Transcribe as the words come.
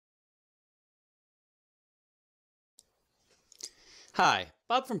Hi,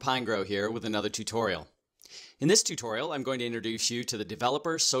 Bob from Pinegrow here with another tutorial. In this tutorial, I'm going to introduce you to the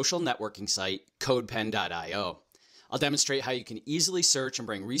developer social networking site CodePen.io. I'll demonstrate how you can easily search and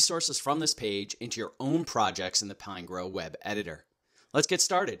bring resources from this page into your own projects in the Pinegrow Web Editor. Let's get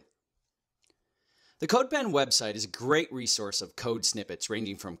started. The CodePen website is a great resource of code snippets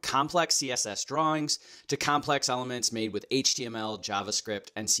ranging from complex CSS drawings to complex elements made with HTML, JavaScript,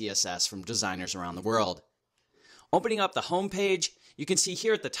 and CSS from designers around the world. Opening up the home page, you can see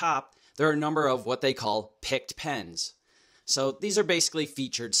here at the top there are a number of what they call picked pens. So these are basically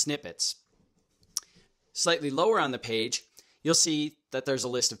featured snippets. Slightly lower on the page, you'll see that there's a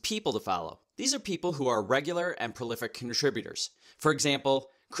list of people to follow. These are people who are regular and prolific contributors. For example,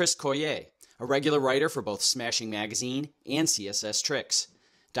 Chris Coyer, a regular writer for both Smashing Magazine and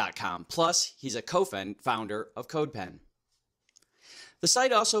CSSTricks.com. Plus, he's a co-founder of CodePen. The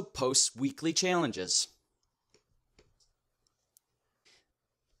site also posts weekly challenges.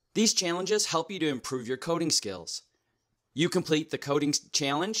 These challenges help you to improve your coding skills. You complete the coding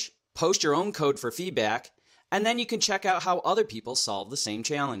challenge, post your own code for feedback, and then you can check out how other people solve the same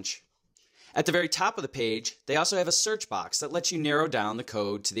challenge. At the very top of the page, they also have a search box that lets you narrow down the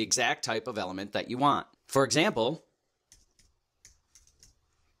code to the exact type of element that you want. For example,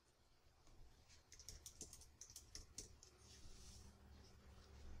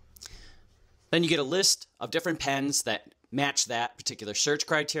 then you get a list of different pens that match that particular search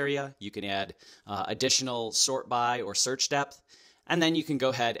criteria. You can add additional sort by or search depth, and then you can go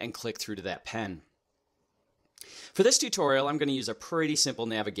ahead and click through to that pen. For this tutorial, I'm going to use a pretty simple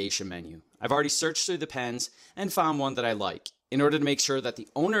navigation menu. I've already searched through the pens and found one that I like. In order to make sure that the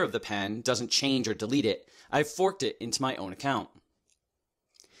owner of the pen doesn't change or delete it, I've forked it into my own account.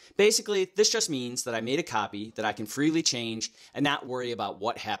 Basically, this just means that I made a copy that I can freely change and not worry about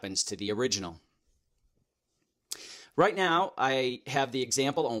what happens to the original. Right now, I have the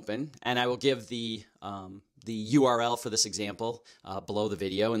example open, and I will give the URL for this example below the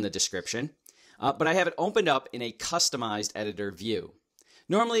video in the description. But I have it opened up in a customized editor view.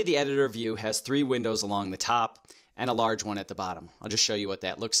 Normally, the editor view has 3 windows along the top and a large one at the bottom. I'll just show you what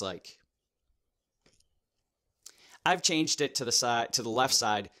that looks like. I've changed it to the left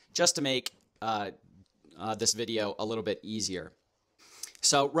side just to make this video a little bit easier.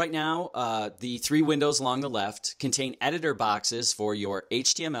 So right now, the 3 windows along the left contain editor boxes for your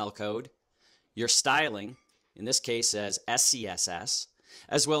HTML code, your styling, in this case as SCSS,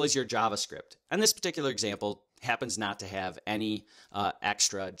 as well as your JavaScript. And this particular example happens not to have any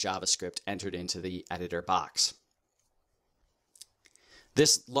extra JavaScript entered into the editor box.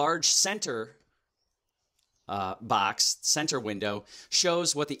 This large center center window,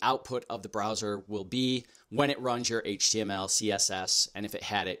 shows what the output of the browser will be when it runs your HTML, CSS, and if it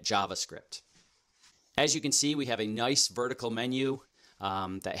had it, JavaScript. As you can see, we have a nice vertical menu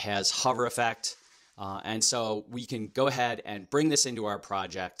that has hover effect, and so we can go ahead and bring this into our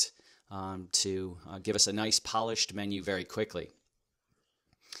project to give us a nice polished menu very quickly.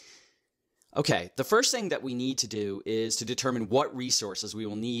 Okay, the first thing that we need to do is to determine what resources we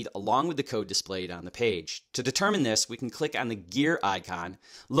will need along with the code displayed on the page. To determine this, we can click on the gear icon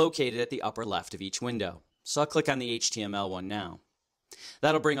located at the upper left of each window. So I'll click on the HTML one now.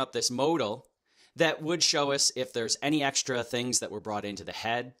 That'll bring up this modal that would show us if there's any extra things that were brought into the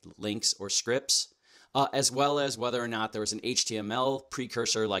head, links or scripts, as well as whether or not there was an HTML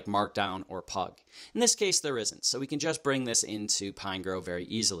precursor like Markdown or Pug. In this case, there isn't, so we can just bring this into Pinegrow very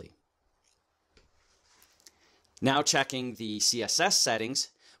easily. Now checking the CSS settings,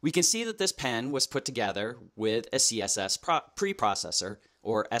 we can see that this pen was put together with a CSS preprocessor,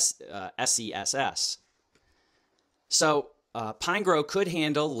 or SCSS. So Pinegrow could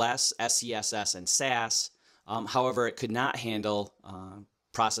handle less SCSS and Sass, however it could not handle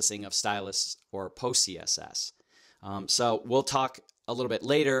processing of stylus or post-CSS. So we'll talk a little bit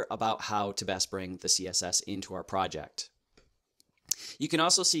later about how to best bring the CSS into our project. You can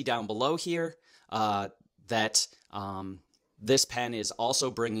also see down below here that this pen is also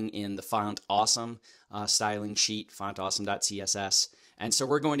bringing in the Font Awesome styling sheet, fontawesome.css, and so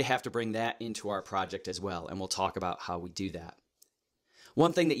we're going to have to bring that into our project as well, and we'll talk about how we do that.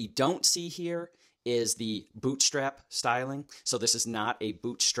 One thing that you don't see here is the bootstrap styling. So this is not a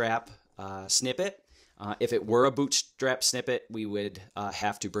bootstrap snippet. If it were a bootstrap snippet, we would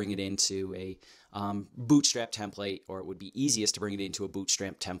have to bring it into a bootstrap template, or it would be easiest to bring it into a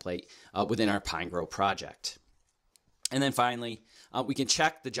bootstrap template within our Pinegrow project. And then finally, we can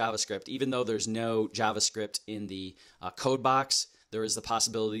check the JavaScript. Even though there's no JavaScript in the code box, there is the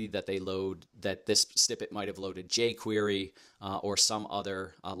possibility that this snippet might have loaded jQuery or some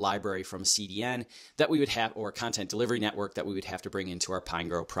other library from CDN that we would have, or content delivery network that we would have to bring into our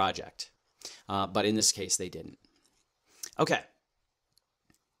Pinegrow project. But in this case, they didn't. Okay.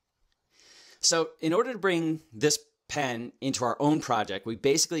 So in order to bring this pen into our own project, we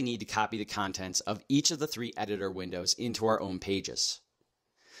basically need to copy the contents of each of the 3 editor windows into our own pages.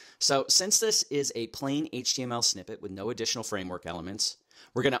 So since this is a plain HTML snippet with no additional framework elements,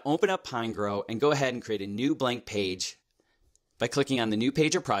 we're going to open up Pinegrow and go ahead and create a new blank page by clicking on the New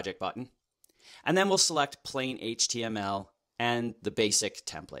Page or Project button, and then we'll select plain HTML and the basic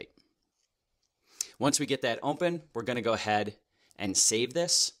template. Once we get that open, we're going to go ahead and save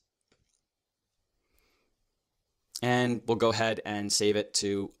this. And we'll go ahead and save it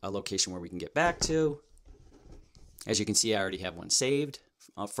to a location where we can get back to. As you can see, I already have one saved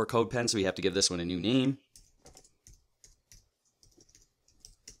for CodePen, so we have to give this one a new name.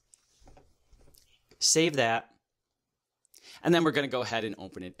 Save that. And then we're going to go ahead and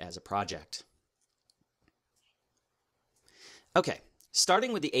open it as a project. Okay,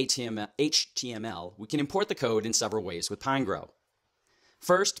 starting with the HTML, we can import the code in several ways with Pinegrow.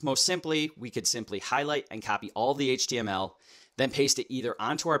 First, most simply, we could simply highlight and copy all the HTML, then paste it either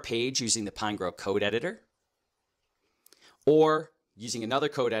onto our page using the Pinegrow code editor, or using another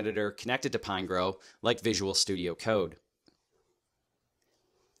code editor connected to Pinegrow, like Visual Studio Code.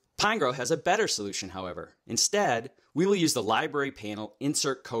 Pinegrow has a better solution, however. Instead, we will use the library panel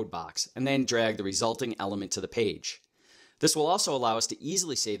insert code box and then drag the resulting element to the page. This will also allow us to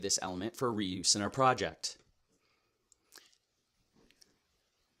easily save this element for reuse in our project.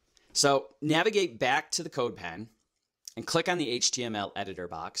 So navigate back to the CodePen and click on the HTML editor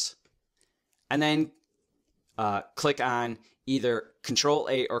box, and then click on either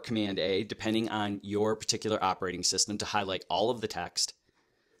Control-A or Command-A, depending on your particular operating system, to highlight all of the text.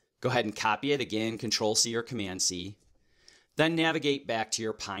 Go ahead and copy it, again, Control-C or Command-C. Then navigate back to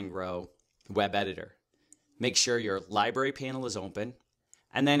your Pinegrow Web Editor. Make sure your library panel is open,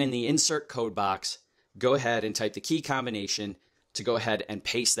 and then in the Insert Code box, go ahead and type the key combination to go ahead and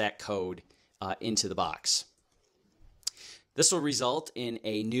paste that code into the box. This will result in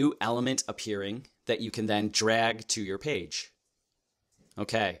a new element appearing that you can then drag to your page.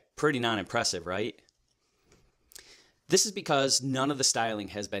 Okay, pretty non-impressive, right? This is because none of the styling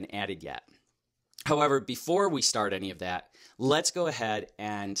has been added yet. However, before we start any of that, let's go ahead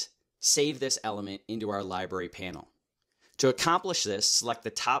and save this element into our library panel. To accomplish this, select the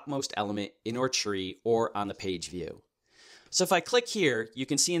topmost element in our tree or on the page view. So if I click here, you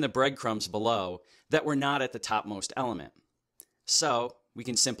can see in the breadcrumbs below that we're not at the topmost element. So we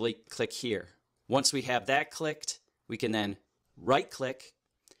can simply click here. Once we have that clicked, we can then right-click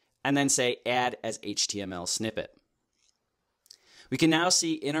and then say Add as HTML Snippet. We can now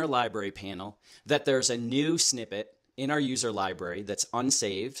see in our library panel that there's a new snippet in our user library that's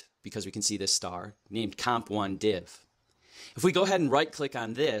unsaved, because we can see this star, named comp1 div. If we go ahead and right-click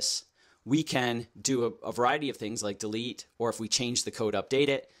on this, we can do a variety of things like delete, or if we change the code, update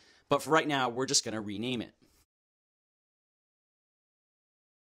it. But for right now, we're just going to rename it.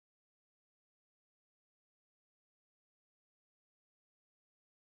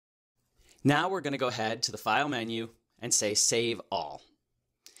 Now we're going to go ahead to the File menu and say Save All.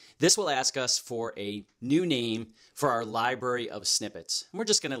 This will ask us for a new name for our library of snippets. And we're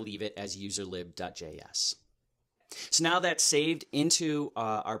just going to leave it as userlib.js. So now that's saved into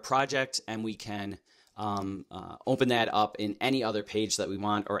our project, and we can open that up in any other page that we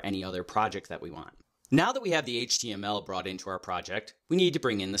want or any other project that we want. Now that we have the HTML brought into our project, we need to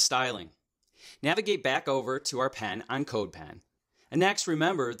bring in the styling. Navigate back over to our pen on CodePen. And next,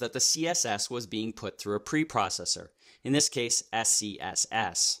 remember that the CSS was being put through a preprocessor, in this case,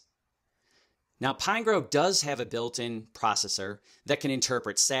 SCSS. Now, Pinegrow does have a built-in processor that can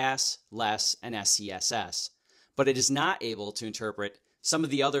interpret SAS, LESS, and SCSS, but it is not able to interpret some of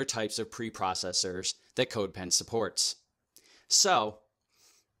the other types of preprocessors that CodePen supports. So,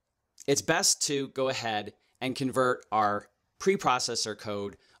 it's best to go ahead and convert our preprocessor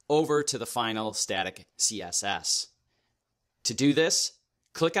code over to the final static CSS. To do this,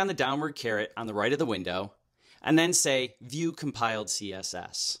 click on the downward caret on the right of the window, and then say View Compiled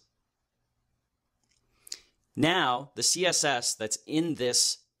CSS. Now, the CSS that's in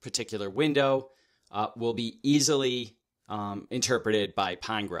this particular window will be easily interpreted by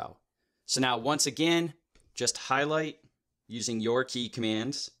Pinegrow. So now, once again, just highlight using your key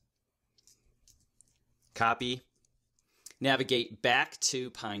commands, copy, navigate back to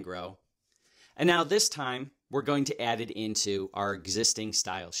Pinegrow, and now this time we're going to add it into our existing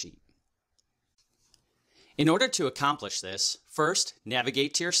style sheet. In order to accomplish this, first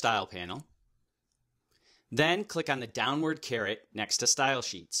navigate to your Style panel, then click on the downward caret next to Style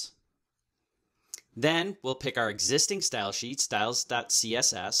Sheets. Then we'll pick our existing style sheet,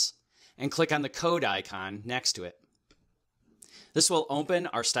 styles.css, and click on the code icon next to it. This will open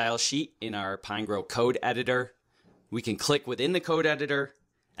our style sheet in our Pinegrow Code Editor. We can click within the code editor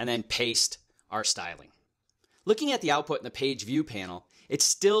and then paste our styling. Looking at the output in the page view panel, it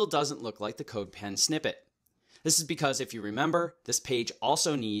still doesn't look like the CodePen snippet. This is because, if you remember, this page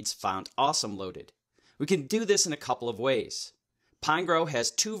also needs Font Awesome loaded. We can do this in a couple of ways. Pinegrow has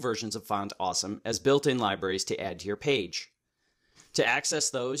 2 versions of Font Awesome as built-in libraries to add to your page. To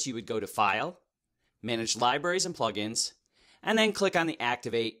access those, you would go to File, Manage Libraries and Plugins, and then click on the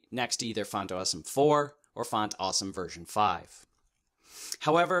Activate next to either Font Awesome 4 or Font Awesome version 5.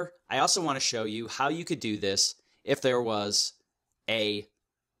 However, I also want to show you how you could do this if there was a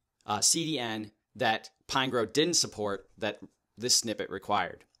CDN that Pinegrow didn't support that this snippet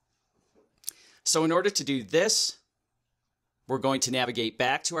required. So in order to do this, we're going to navigate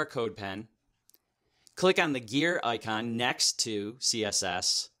back to our CodePen, click on the gear icon next to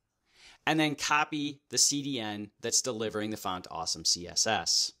CSS, and then copy the CDN that's delivering the Font Awesome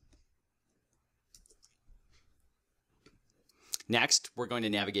CSS. Next, we're going to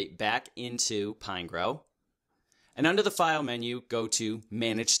navigate back into Pinegrow, and under the File menu, go to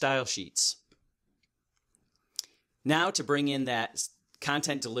Manage Style Sheets. Now, to bring in that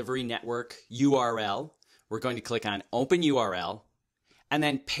Content Delivery Network URL, we're going to click on Open URL and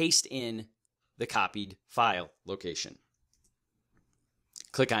then paste in the copied file location.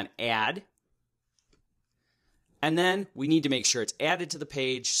 Click on Add, and then we need to make sure it's added to the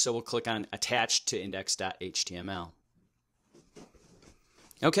page, so we'll click on Attach to index.html.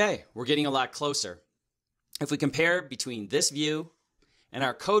 Okay, we're getting a lot closer. If we compare between this view and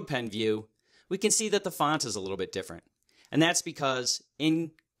our CodePen view, we can see that the font is a little bit different. And that's because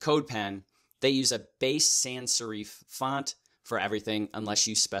in CodePen, they use a base sans serif font for everything unless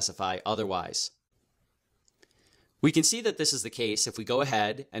you specify otherwise. We can see that this is the case if we go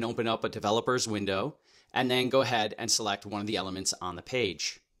ahead and open up a developer's window and then go ahead and select one of the elements on the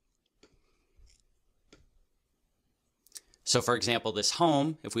page. So for example, this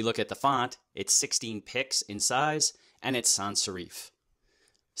home, if we look at the font, it's 16 pix in size and it's sans serif.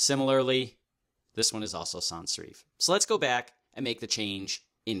 Similarly, this one is also sans serif. So let's go back and make the change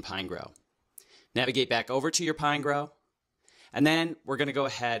in Pinegrow. Navigate back over to your Pinegrow, and then we're going to go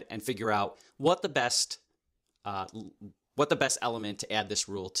ahead and figure out what the best element to add this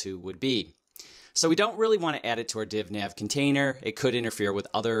rule to would be. So we don't really want to add it to our div nav container. It could interfere with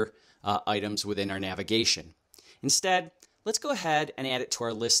other items within our navigation. Instead, let's go ahead and add it to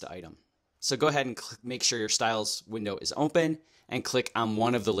our list item. So go ahead and make sure your styles window is open and click on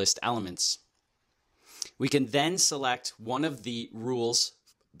one of the list elements. We can then select one of the rules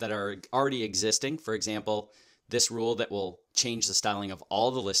that are already existing. For example, this rule that will change the styling of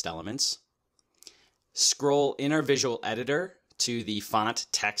all the list elements. Scroll in our visual editor to the font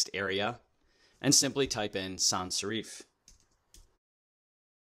text area and simply type in sans serif.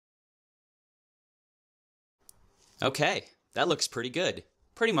 Okay, that looks pretty good.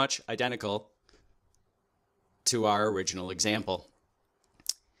 Pretty much identical to our original example.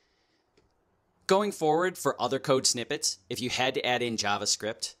 Going forward for other code snippets, if you had to add in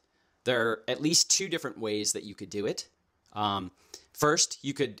JavaScript, there are at least 2 different ways that you could do it. First,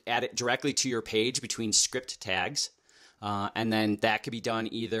 you could add it directly to your page between script tags, and then that could be done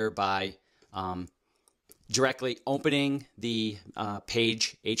either by directly opening the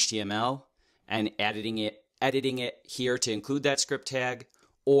page HTML and editing it here to include that script tag,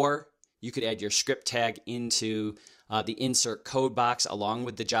 or you could add your script tag into the insert code box along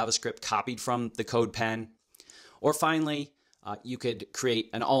with the JavaScript copied from the CodePen. Or finally, you could create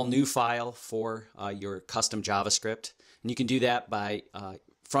an all-new file for your custom JavaScript. And you can do that by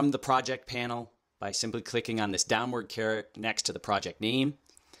from the project panel by simply clicking on this downward caret next to the project name,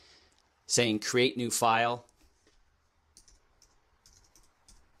 saying Create New File,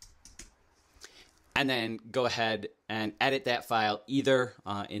 and then go ahead and edit that file either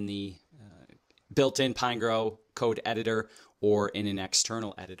in the built-in Pinegrow Code Editor or in an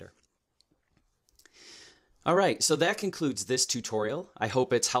external editor. All right, so that concludes this tutorial. I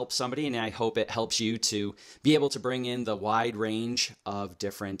hope it's helped somebody, and I hope it helps you to be able to bring in the wide range of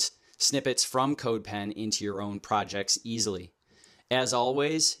different snippets from CodePen into your own projects easily. As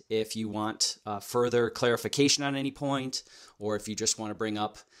always, if you want further clarification on any point, or if you just want to bring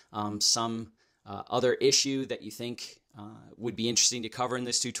up some other issue that you think would be interesting to cover in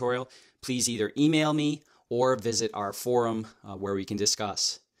this tutorial, please either email me or visit our forum where we can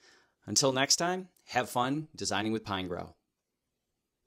discuss. Until next time, Have fun designing with Pinegrow.